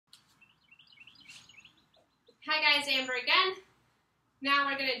Hi guys, Amber again. Now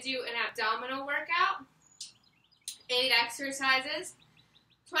we're going to do an abdominal workout. 8 exercises,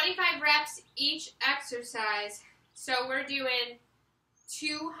 25 reps each exercise. So we're doing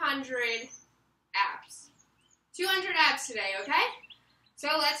 200 abs. 200 abs today, okay? So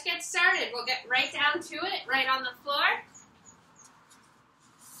let's get started. We'll get right down to it, right on the floor.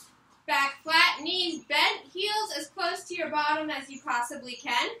 Back flat, knees bent, heels as close to your bottom as you possibly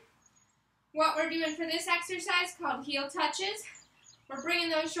can. What we're doing for this exercise called heel touches. We're bringing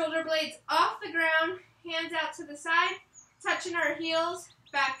those shoulder blades off the ground, hands out to the side, touching our heels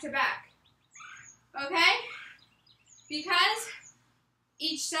back to back. Okay? Because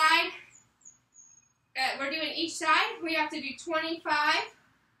each side, we're doing each side, we have to do 25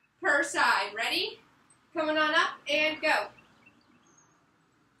 per side. Ready? Coming on up and go.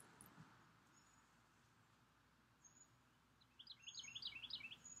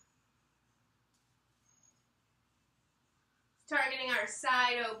 Targeting our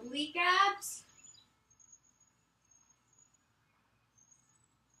side oblique abs.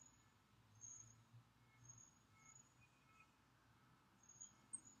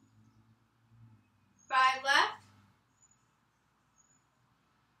 Five left.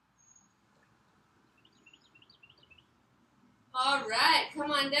 All right, come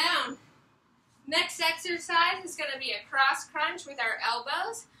on down. Next exercise is going to be a cross crunch with our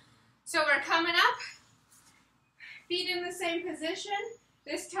elbows. So we're coming up. Feet in the same position.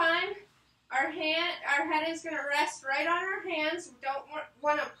 This time, our head is going to rest right on our hands. We don't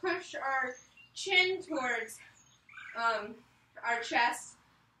want to push our chin towards our chest.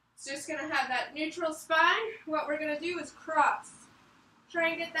 It's just going to have that neutral spine. What we're going to do is cross. Try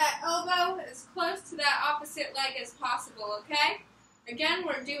and get that elbow as close to that opposite leg as possible, okay? Again,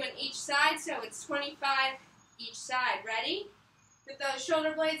 we're doing each side, so it's 25 each side. Ready? Get those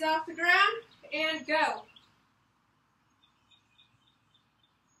shoulder blades off the ground and go.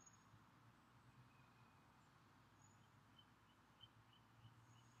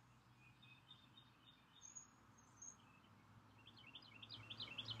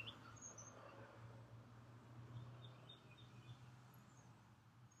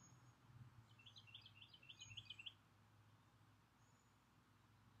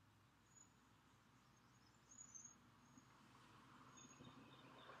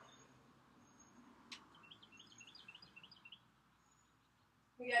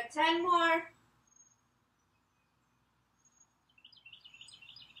 We got 10 more.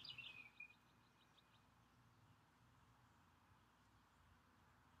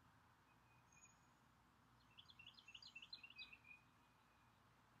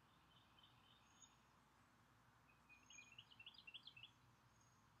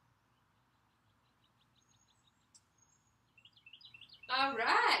 All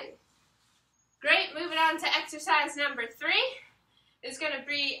right. Great. Moving on to exercise number 3. Is going to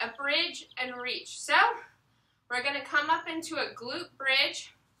be a bridge and reach. So we're going to come up into a glute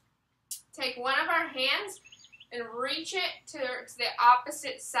bridge, take one of our hands and reach it to the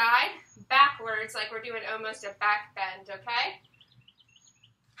opposite side, backwards, like we're doing almost a back bend, okay?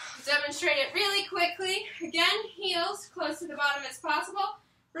 Demonstrate it really quickly. Again, heels close to the bottom as possible.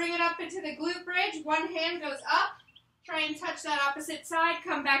 Bring it up into the glute bridge. One hand goes up. Try and touch that opposite side.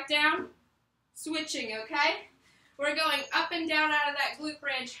 Come back down. Switching, okay? We're going up and down out of that glute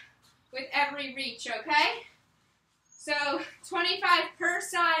bridge with every reach, okay? So 25 per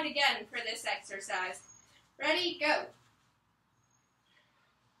side again for this exercise. Ready? Go.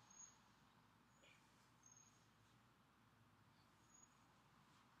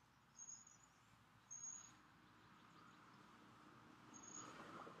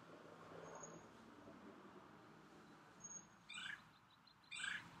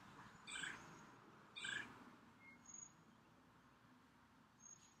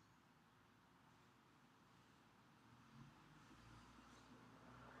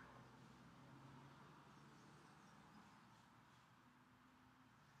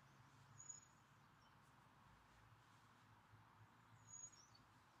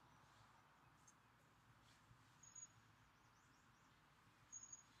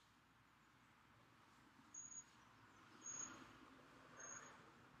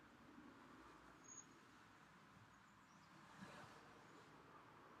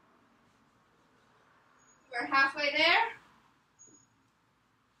 We're halfway there.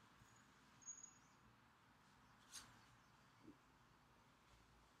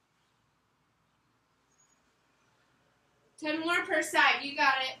 Ten more per side. You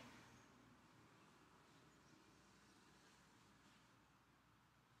got it.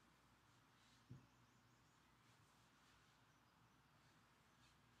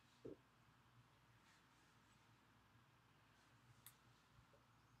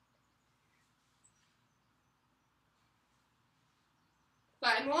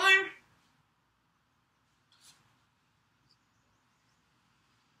 5 more.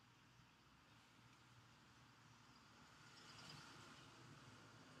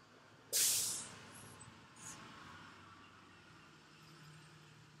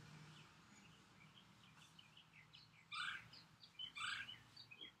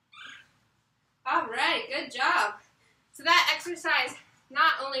 All right, good job. So that exercise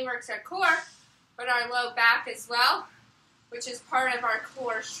not only works our core, but our low back as well, which is part of our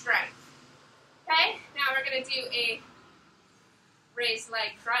core strength. Okay, now we're going to do a raised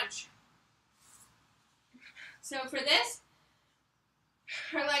leg crunch. So for this,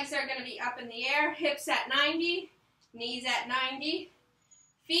 our legs are going to be up in the air, hips at 90, knees at 90,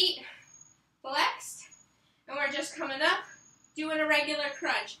 feet flexed, and we're just coming up, doing a regular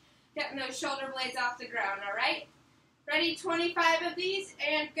crunch, getting those shoulder blades off the ground, all right? Ready, 25 of these,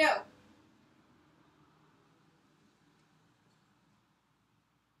 and go.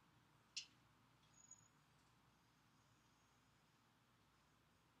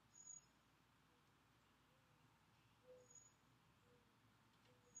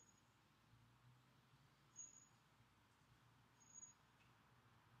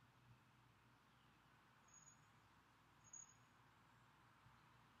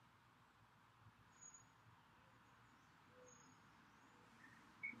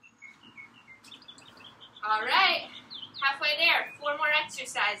 All right, halfway there, 4 more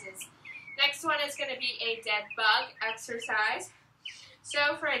exercises. Next one is going to be a dead bug exercise.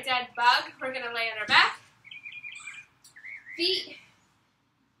 So for a dead bug, we're going to lay on our back, feet,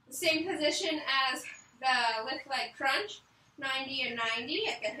 the same position as the lift leg crunch, 90 and 90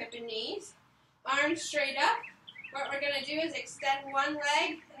 at the hip and knees, arms straight up. What we're going to do is extend one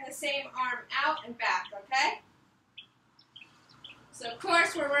leg and the same arm out and back, okay? So of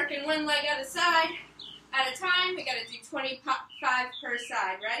course, we're working one leg at a side. At a time, we got to do 25 per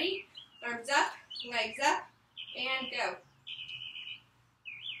side. Ready? Arms up, legs up, and go.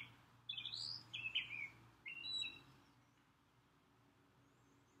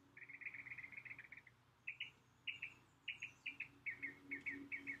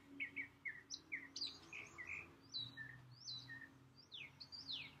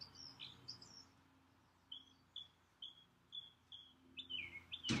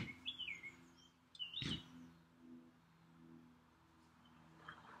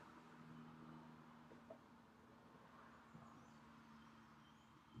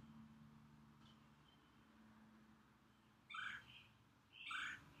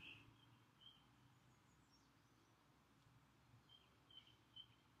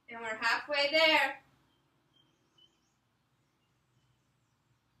 And we're halfway there.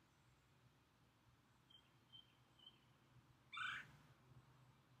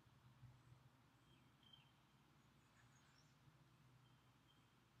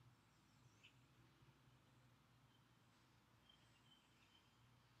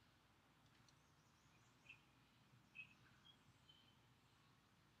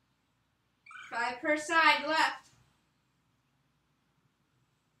 Five per side left.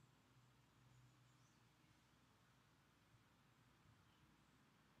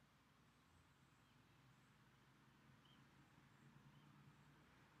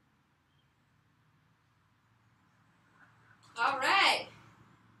 All right,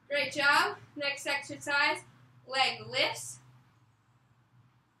 great job. Next exercise, leg lifts.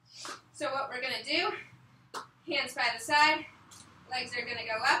 So what we're going to do, hands by the side, legs are going to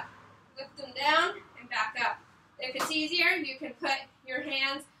go up, lift them down, and back up. If it's easier, you can put your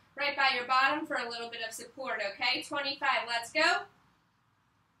hands right by your bottom for a little bit of support, okay? 25, let's go.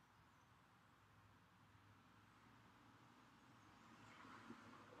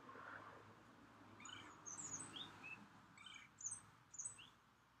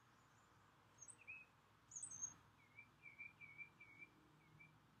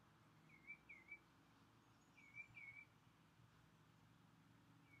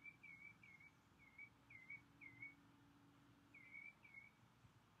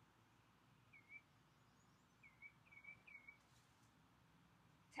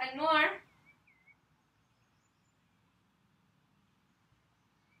 Ten more.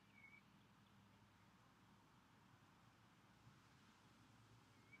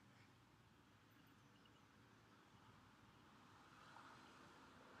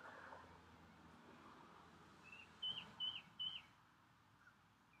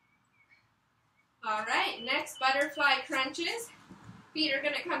 All right, next butterfly crunches. Feet are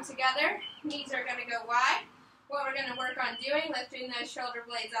going to come together, knees are going to go wide. What we're going to work on doing, lifting those shoulder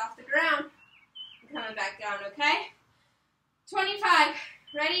blades off the ground and coming back down, okay? 25,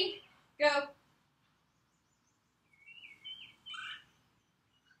 ready, go.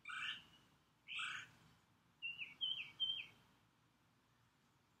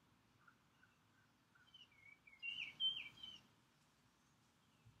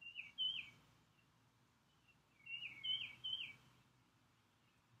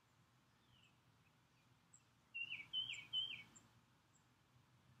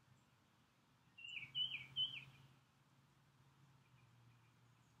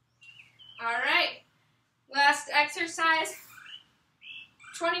 exercise,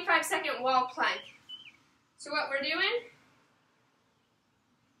 25-second wall plank. So what we're doing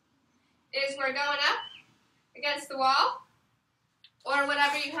is we're going up against the wall, or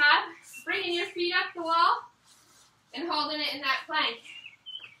whatever you have, bringing your feet up the wall and holding it in that plank.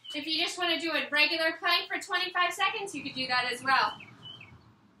 If you just want to do a regular plank for 25 seconds, you could do that as well.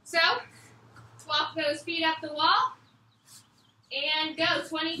 So, walk those feet up the wall, and go,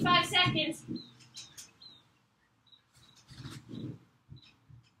 25 seconds.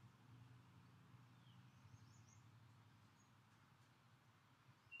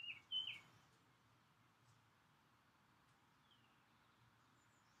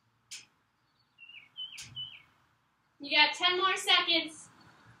 You got 10 more seconds.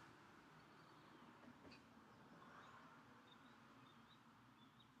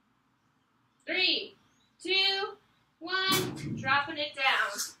 Three, two, one, dropping it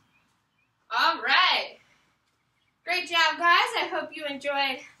down. All right. Great job, guys. I hope you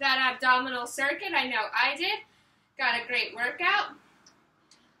enjoyed that abdominal circuit. I know I did. Got a great workout.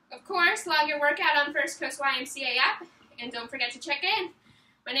 Of course, log your workout on First Coast YMCA app, and don't forget to check in.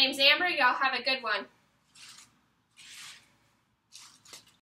 My name's Amber. Y'all have a good one.